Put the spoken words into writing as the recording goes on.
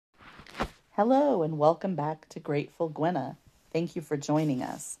Hello and welcome back to Grateful Gwenna. Thank you for joining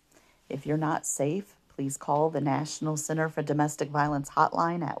us. If you're not safe, please call the National Center for Domestic Violence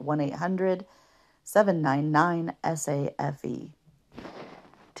hotline at 1-800-799-SAFE.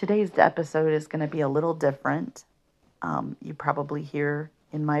 Today's episode is going to be a little different. You probably hear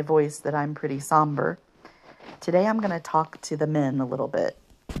in my voice that I'm pretty somber. Today I'm going to talk to the men a little bit,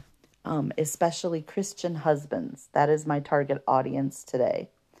 especially Christian husbands. That is my target audience today.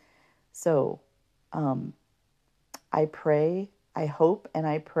 So, I hope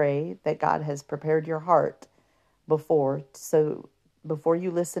and pray that God has prepared your heart before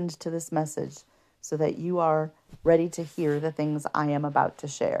you listened to this message so that you are ready to hear the things I am about to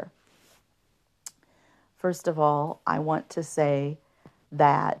share. First of all, I want to say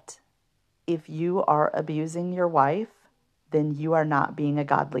that if you are abusing your wife, then you are not being a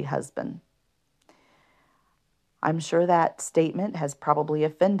godly husband. I'm sure that statement has probably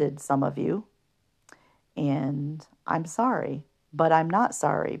offended some of you, and I'm sorry, but I'm not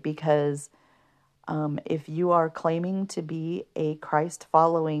sorry because if you are claiming to be a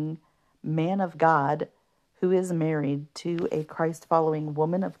Christ-following man of God who is married to a Christ-following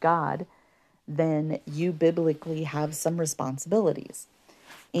woman of God, then you biblically have some responsibilities.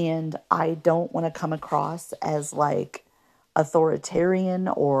 And I don't want to come across as like authoritarian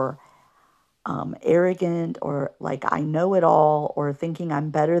or arrogant or like I know it all or thinking I'm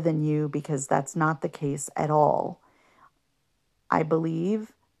better than you, because that's not the case at all. I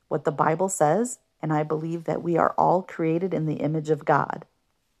believe what the Bible says, and I believe that we are all created in the image of God,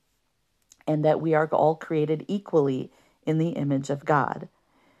 and that we are all created equally in the image of God.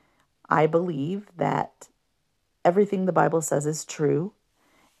 I believe that everything the Bible says is true,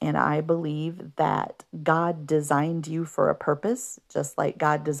 and I believe that God designed you for a purpose, just like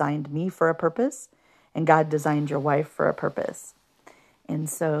God designed me for a purpose, and God designed your wife for a purpose. And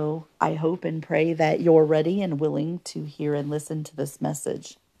so I hope and pray that you're ready and willing to hear and listen to this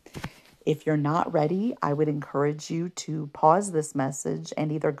message. If you're not ready, I would encourage you to pause this message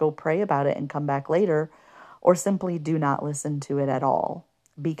and either go pray about it and come back later, or simply do not listen to it at all,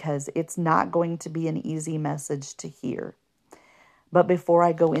 because it's not going to be an easy message to hear. But before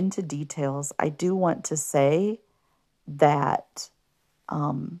I go into details, I do want to say that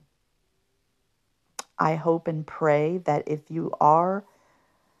I hope and pray that if you are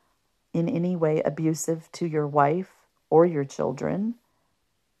in any way abusive to your wife or your children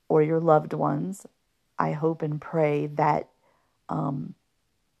or your loved ones, I hope and pray that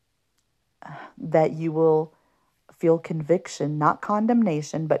that you will feel conviction, not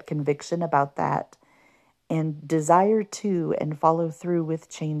condemnation, but conviction about that, and desire to and follow through with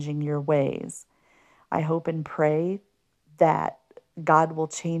changing your ways. I hope and pray that God will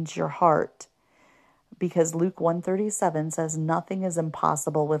change your heart, because Luke 1:37 says nothing is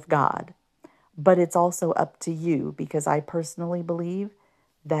impossible with God. But it's also up to you, because I personally believe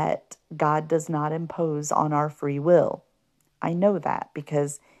that God does not impose on our free will. I know that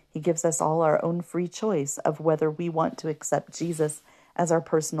because He gives us all our own free choice of whether we want to accept Jesus as our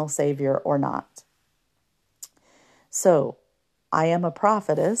personal Savior or not. So, I am a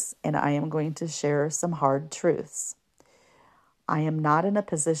prophetess, and I am going to share some hard truths. I am not in a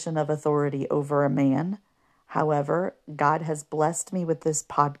position of authority over a man. However, God has blessed me with this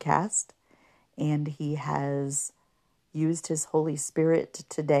podcast, and He has used His Holy Spirit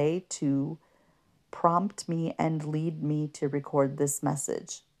today to prompt me and lead me to record this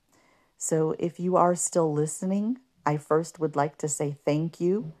message. So if you are still listening, I first would like to say thank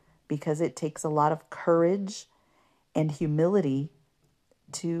you, because it takes a lot of courage and humility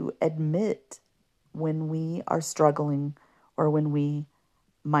to admit when we are struggling or when we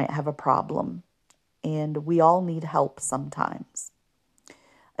might have a problem. And we all need help sometimes.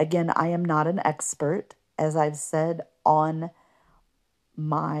 Again, I am not an expert. As I've said on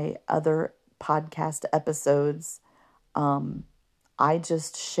my other podcast episodes, I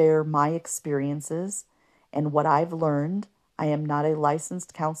just share my experiences and what I've learned. I am not a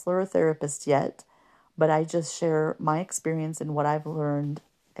licensed counselor or therapist yet, but I just share my experience and what I've learned,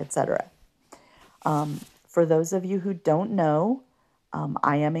 etc. For those of you who don't know,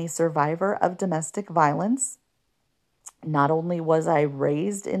 I am a survivor of domestic violence. Not only was I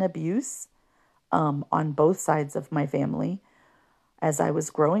raised in abuse on both sides of my family as I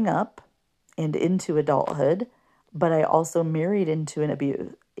was growing up and into adulthood, but I also married into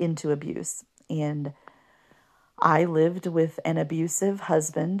abuse. And I lived with an abusive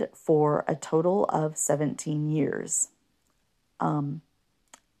husband for a total of 17 years.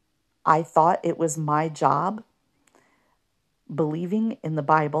 I thought it was my job, believing in the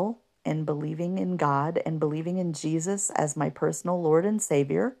Bible and believing in God and believing in Jesus as my personal Lord and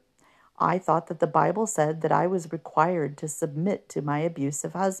Savior. I thought that the Bible said that I was required to submit to my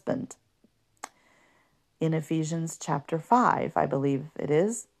abusive husband. In Ephesians chapter 5, I believe it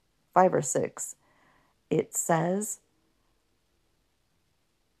is, 5 or 6, it says,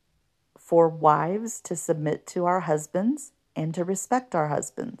 for wives to submit to our husbands and to respect our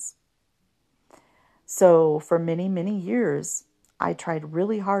husbands. So for many, many years, I tried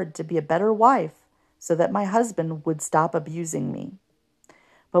really hard to be a better wife so that my husband would stop abusing me.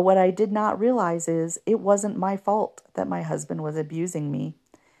 But what I did not realize is it wasn't my fault that my husband was abusing me.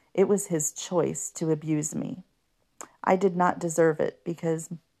 It was his choice to abuse me. I did not deserve it because,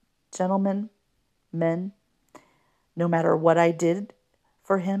 gentlemen, men, no matter what I did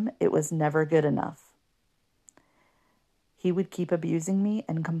for him, it was never good enough. He would keep abusing me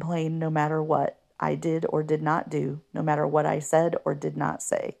and complain no matter what I did or did not do, no matter what I said or did not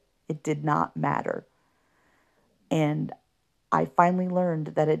say. It did not matter. And I finally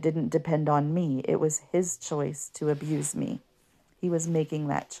learned that it didn't depend on me. It was his choice to abuse me. He was making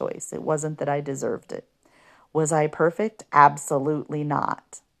that choice. It wasn't that I deserved it. Was I perfect? Absolutely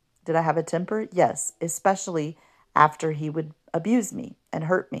not. Did I have a temper? Yes, especially after he would abuse me and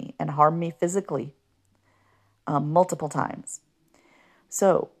hurt me and harm me physically multiple times.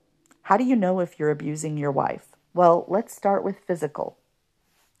 So, how do you know if you're abusing your wife? Well, let's start with physical.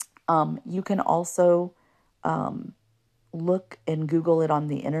 You can also look and Google it on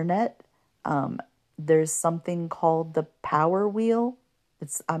the internet. There's something called the power wheel.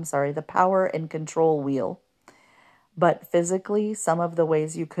 The power and control wheel. But physically, some of the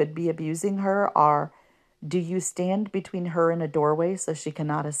ways you could be abusing her are, do you stand between her and a doorway so she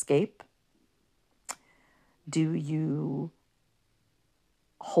cannot escape? Do you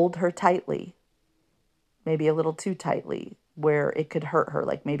hold her tightly? Maybe a little too tightly, where it could hurt her,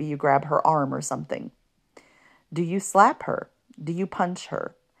 like maybe you grab her arm or something. Do you slap her? Do you punch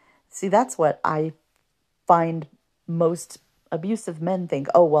her? See, that's what I find most abusive men think,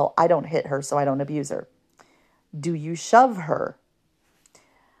 oh, well, I don't hit her, so I don't abuse her. Do you shove her?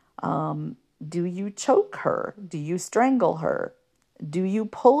 Do you choke her? Do you strangle her? Do you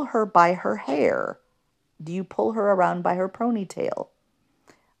pull her by her hair? Do you pull her around by her ponytail?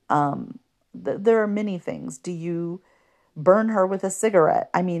 There are many things. Do you burn her with a cigarette?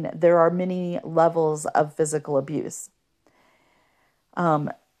 I mean, there are many levels of physical abuse.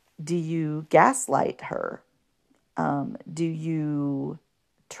 Do you gaslight her? Do you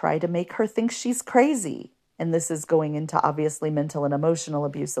try to make her think she's crazy? And this is going into obviously mental and emotional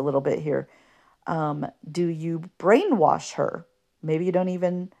abuse a little bit here. Do you brainwash her? Maybe you don't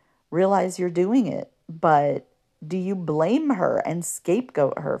even realize you're doing it, but do you blame her and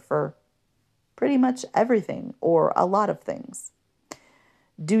scapegoat her for pretty much everything or a lot of things?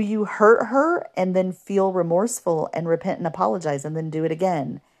 Do you hurt her and then feel remorseful and repent and apologize and then do it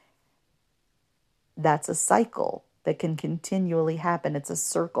again? That's a cycle that can continually happen. It's a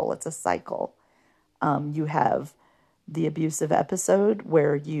circle. It's a cycle. You have the abusive episode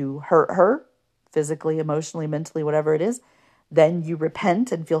where you hurt her physically, emotionally, mentally, whatever it is. Then you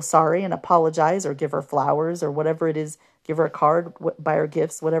repent and feel sorry and apologize or give her flowers or whatever it is. Give her a card, buy her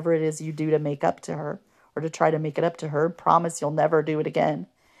gifts, whatever it is you do to make up to her or to try to make it up to her. Promise you'll never do it again.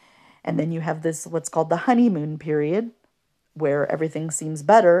 And then you have this, what's called the honeymoon period, where everything seems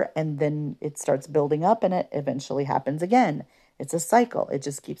better and then it starts building up and it eventually happens again. It's a cycle. It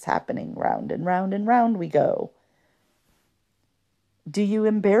just keeps happening. Round and round and round we go. Do you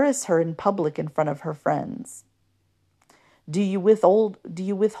embarrass her in public in front of her friends? Do you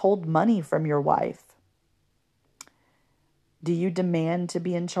withhold money from your wife? Do you demand to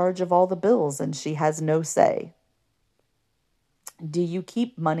be in charge of all the bills and she has no say? Do you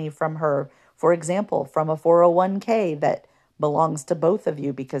keep money from her, for example, from a 401k that belongs to both of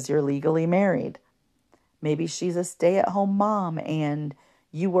you because you're legally married? Maybe she's a stay-at-home mom and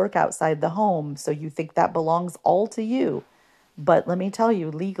you work outside the home, so you think that belongs all to you. But let me tell you,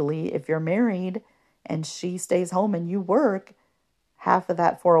 legally, if you're married and she stays home and you work, half of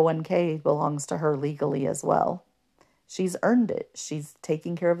that 401k belongs to her legally as well. She's earned it. She's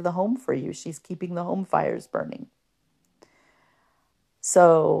taking care of the home for you. She's keeping the home fires burning.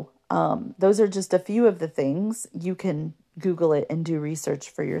 So those are just a few of the things. You can Google it and do research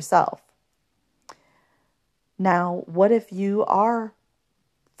for yourself. Now, what if you are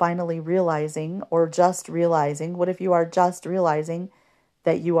finally realizing or just realizing, what if you are just realizing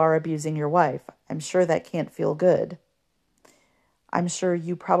that you are abusing your wife? I'm sure that can't feel good. I'm sure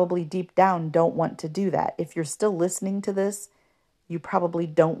you probably deep down don't want to do that. If you're still listening to this, you probably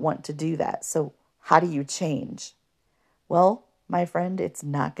don't want to do that. So how do you change? Well, my friend, it's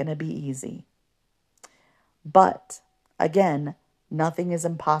not going to be easy. But again, Nothing is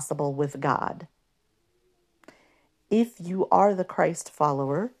impossible with God. If you are the Christ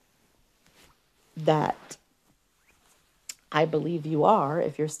follower that I believe you are,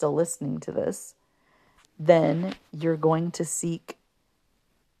 if you're still listening to this, then you're going to seek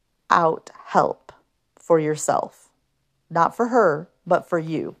out help for yourself. Not for her, but for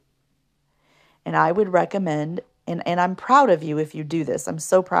you. And I would recommend, and I'm proud of you if you do this. I'm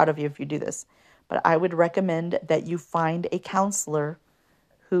so proud of you if you do this. But I would recommend that you find a counselor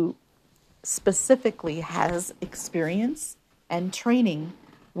who specifically has experience and training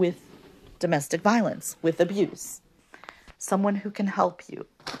with domestic violence, with abuse. Someone who can help you.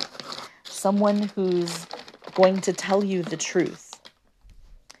 Someone who's going to tell you the truth.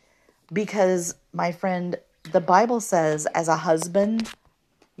 Because, my friend, the Bible says, as a husband,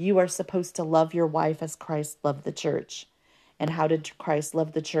 you are supposed to love your wife as Christ loved the church. And how did Christ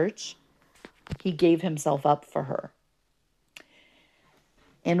love the church? He gave himself up for her.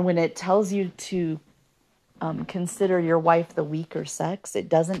 And when it tells you to consider your wife the weaker sex, it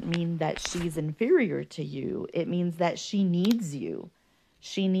doesn't mean that she's inferior to you. It means that she needs you.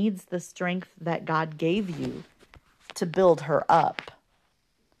 She needs the strength that God gave you to build her up.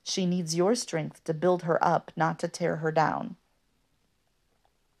 She needs your strength to build her up, not to tear her down.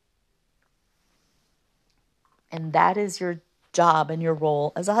 And that is your job and your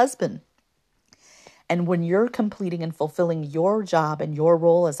role as a husband. And when you're completing and fulfilling your job and your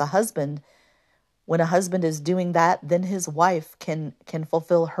role as a husband, when a husband is doing that, then his wife can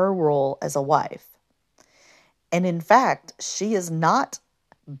fulfill her role as a wife. And in fact, she is not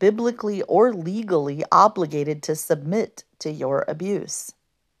biblically or legally obligated to submit to your abuse.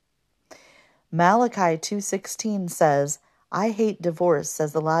 Malachi 2:16 says, I hate divorce,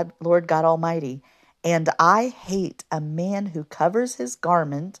 says the Lord God Almighty, and I hate a man who covers his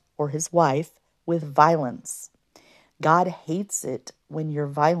garment or his wife with violence. God hates it when you're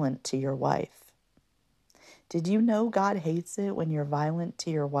violent to your wife. Did you know God hates it when you're violent to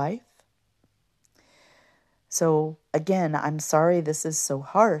your wife? So again, I'm sorry this is so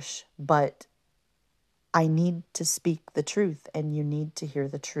harsh, but I need to speak the truth and you need to hear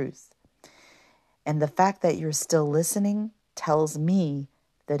the truth. And the fact that you're still listening tells me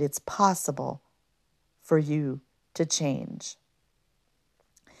that it's possible for you to change.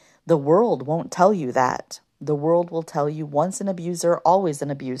 The world won't tell you that. The world will tell you once an abuser, always an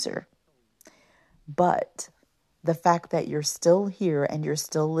abuser. But the fact that you're still here and you're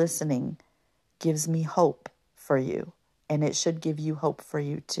still listening gives me hope for you. And it should give you hope for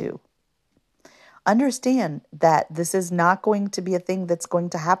you too. Understand that this is not going to be a thing that's going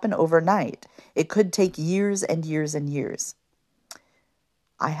to happen overnight. It could take years and years and years.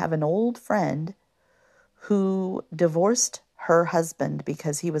 I have an old friend who divorced her husband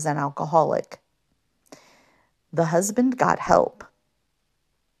because he was an alcoholic. The husband got help.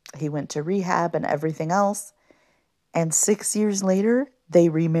 He went to rehab and everything else. And 6 years later, they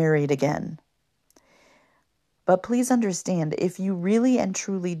remarried again. But please understand, if you really and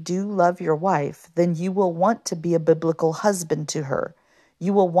truly do love your wife, then you will want to be a biblical husband to her.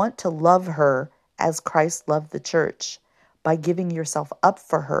 You will want to love her as Christ loved the church by giving yourself up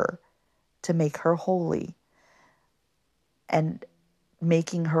for her to make her holy. And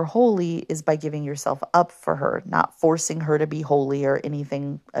making her holy is by giving yourself up for her, not forcing her to be holy or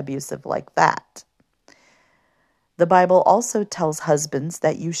anything abusive like that. The Bible also tells husbands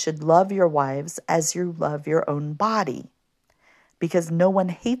that you should love your wives as you love your own body, because no one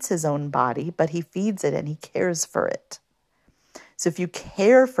hates his own body, but he feeds it and he cares for it. So if you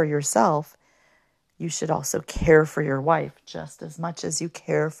care for yourself, you should also care for your wife just as much as you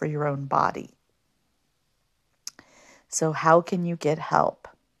care for your own body. So how can you get help?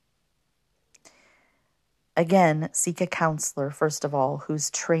 Again, seek a counselor, first of all, who's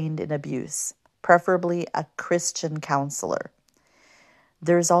trained in abuse, preferably a Christian counselor.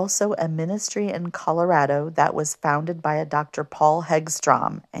 There's also a ministry in Colorado that was founded by a Dr. Paul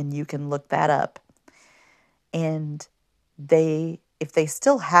Hegstrom, and you can look that up. And if they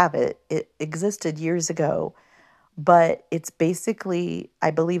still have it, it existed years ago, but it's basically,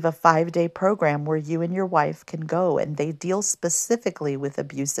 I believe, a 5-day program where you and your wife can go, and they deal specifically with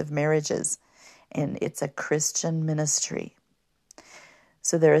abusive marriages, and it's a Christian ministry.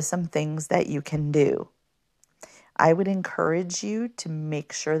 So there are some things that you can do. I would encourage you to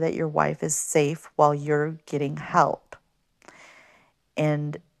make sure that your wife is safe while you're getting help.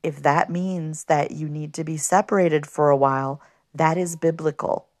 And if that means that you need to be separated for a while, that is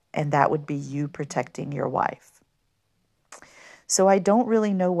biblical, and that would be you protecting your wife. So I don't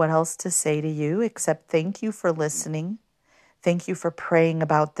really know what else to say to you except thank you for listening. Thank you for praying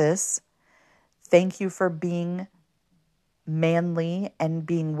about this. Thank you for being manly and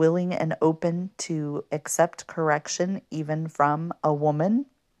being willing and open to accept correction, even from a woman,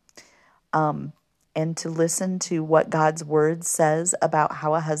 and to listen to what God's word says about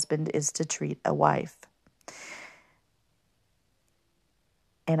how a husband is to treat a wife.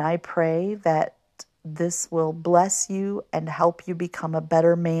 And I pray that this will bless you and help you become a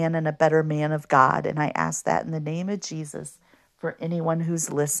better man and a better man of God. And I ask that in the name of Jesus for anyone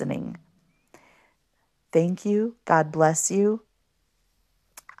who's listening. Thank you. God bless you.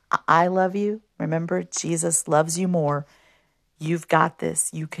 I love you. Remember, Jesus loves you more. You've got this.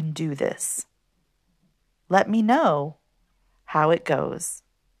 You can do this. Let me know how it goes.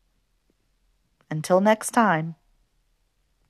 Until next time.